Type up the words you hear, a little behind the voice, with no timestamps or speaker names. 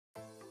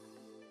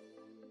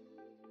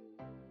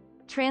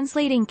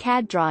Translating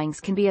CAD drawings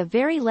can be a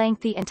very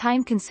lengthy and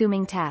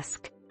time-consuming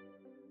task.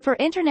 For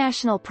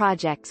international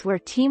projects where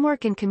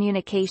teamwork and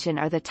communication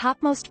are the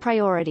topmost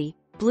priority,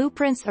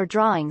 blueprints or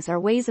drawings are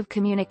ways of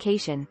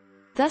communication.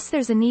 Thus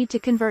there's a need to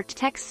convert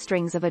text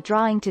strings of a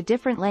drawing to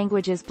different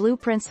languages.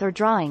 Blueprints or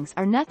drawings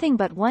are nothing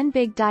but one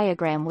big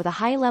diagram with a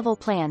high-level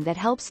plan that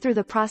helps through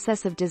the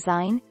process of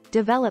design,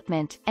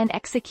 development, and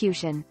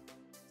execution.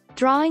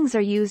 Drawings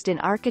are used in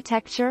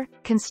architecture,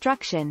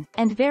 construction,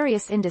 and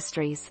various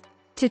industries.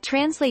 To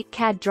translate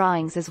CAD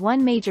drawings is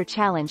one major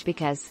challenge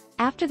because,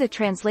 after the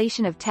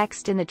translation of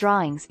text in the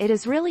drawings, it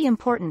is really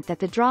important that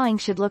the drawing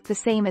should look the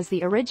same as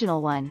the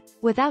original one,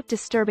 without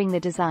disturbing the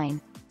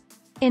design.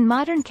 In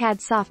modern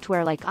CAD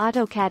software like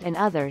AutoCAD and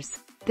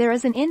others, there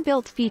is an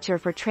inbuilt feature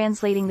for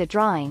translating the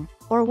drawing,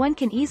 or one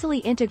can easily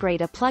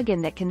integrate a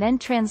plugin that can then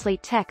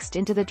translate text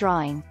into the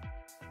drawing.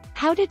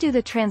 How to do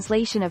the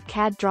translation of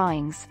CAD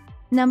drawings?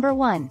 Number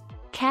 1.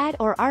 CAD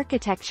or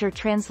Architecture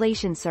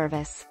Translation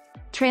Service.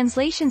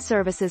 Translation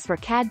services for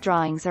CAD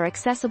drawings are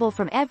accessible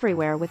from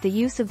everywhere with the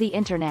use of the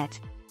internet.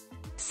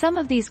 Some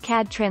of these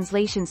CAD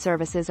translation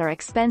services are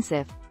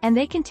expensive, and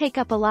they can take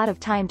up a lot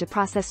of time to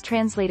process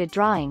translated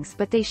drawings,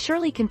 but they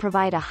surely can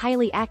provide a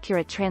highly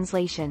accurate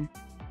translation.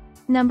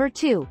 Number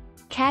 2.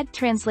 CAD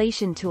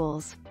translation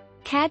tools.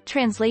 CAD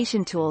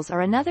translation tools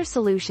are another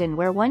solution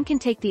where one can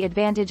take the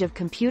advantage of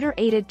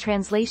computer-aided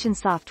translation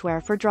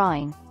software for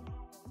drawing.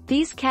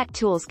 These CAD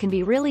tools can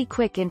be really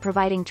quick in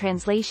providing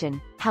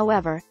translation,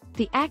 however,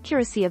 the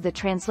accuracy of the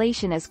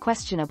translation is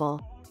questionable.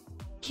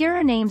 Here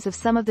are names of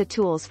some of the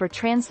tools for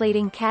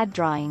translating CAD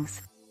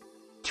drawings.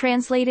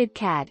 Translated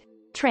CAD,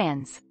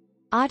 Trans.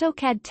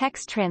 AutoCAD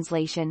Text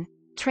Translation,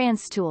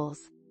 Trans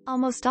Tools.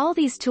 Almost all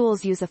these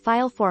tools use a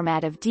file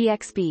format of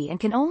DXB and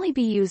can only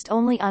be used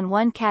on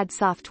one CAD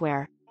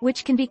software,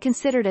 which can be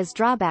considered as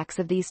drawbacks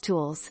of these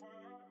tools.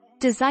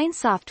 Design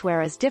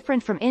software is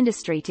different from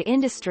industry to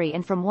industry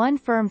and from one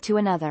firm to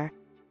another.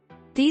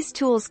 These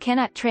tools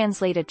cannot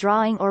translate a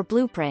drawing or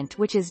blueprint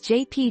which is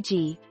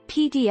JPG,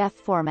 PDF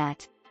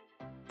format.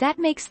 That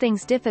makes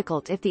things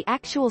difficult if the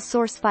actual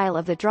source file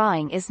of the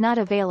drawing is not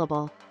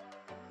available.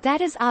 That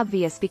is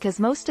obvious because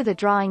most of the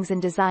drawings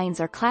and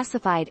designs are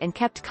classified and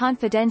kept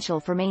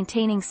confidential for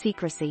maintaining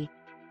secrecy.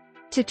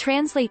 To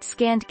translate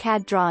scanned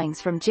CAD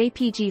drawings from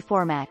JPG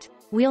format,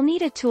 we'll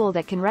need a tool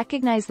that can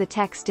recognize the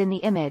text in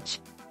the image,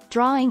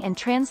 drawing and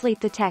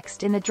translate the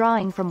text in the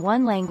drawing from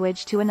one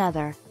language to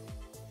another.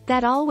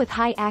 That all with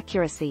high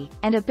accuracy,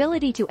 and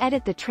ability to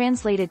edit the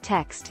translated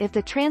text if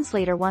the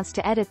translator wants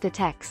to edit the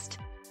text.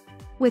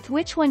 With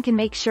which one can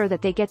make sure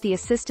that they get the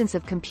assistance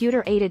of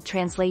computer-aided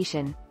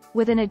translation,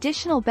 with an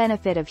additional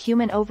benefit of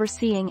human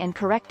overseeing and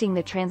correcting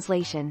the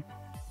translation.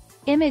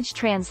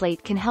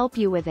 ImageTranslate can help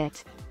you with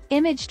it.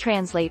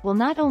 ImageTranslate will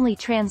not only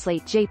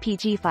translate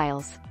JPG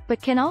files,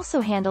 but can also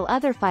handle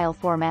other file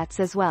formats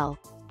as well.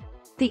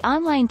 The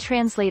online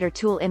translator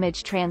tool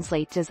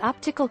ImageTranslate does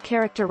optical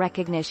character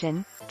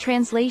recognition,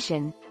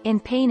 translation, in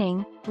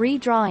painting,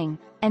 redrawing,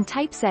 and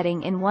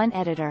typesetting in one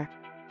editor.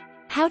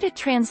 How to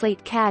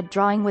translate CAD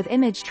drawing with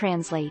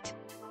ImageTranslate.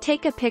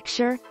 Take a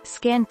picture,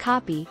 scan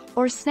copy,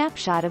 or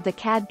snapshot of the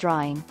CAD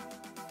drawing.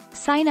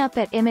 Sign up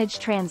at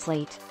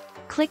ImageTranslate.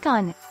 Click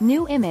on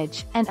New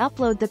Image and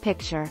upload the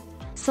picture.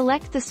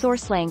 Select the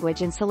source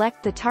language and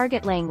select the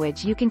target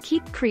language. You can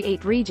keep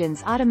Create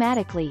Regions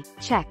automatically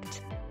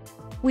checked.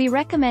 We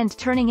recommend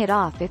turning it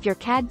off if your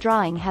CAD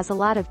drawing has a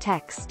lot of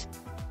text.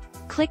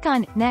 Click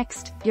on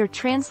Next. Your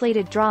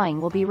translated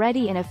drawing will be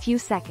ready in a few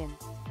seconds.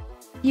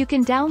 You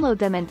can download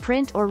them and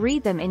print or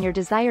read them in your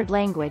desired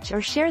language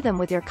or share them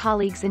with your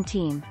colleagues and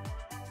team.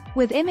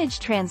 With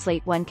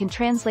ImageTranslate, one can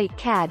translate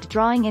CAD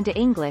drawing into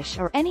English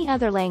or any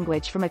other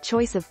language from a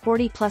choice of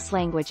 40+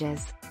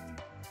 languages.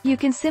 You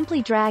can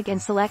simply drag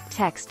and select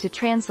text to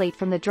translate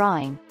from the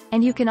drawing,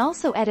 and you can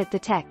also edit the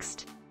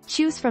text,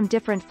 choose from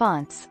different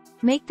fonts,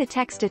 make the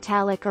text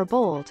italic or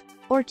bold,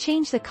 or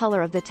change the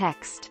color of the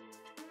text.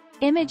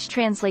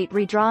 ImageTranslate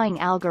redrawing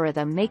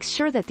algorithm makes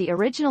sure that the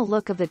original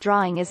look of the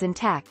drawing is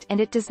intact and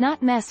it does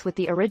not mess with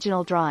the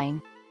original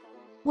drawing.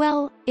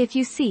 Well, if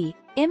you see,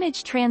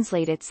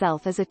 ImageTranslate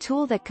itself is a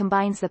tool that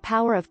combines the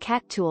power of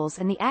CAD tools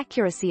and the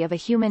accuracy of a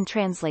human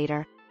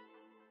translator.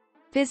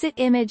 Visit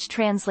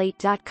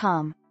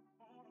ImageTranslate.com.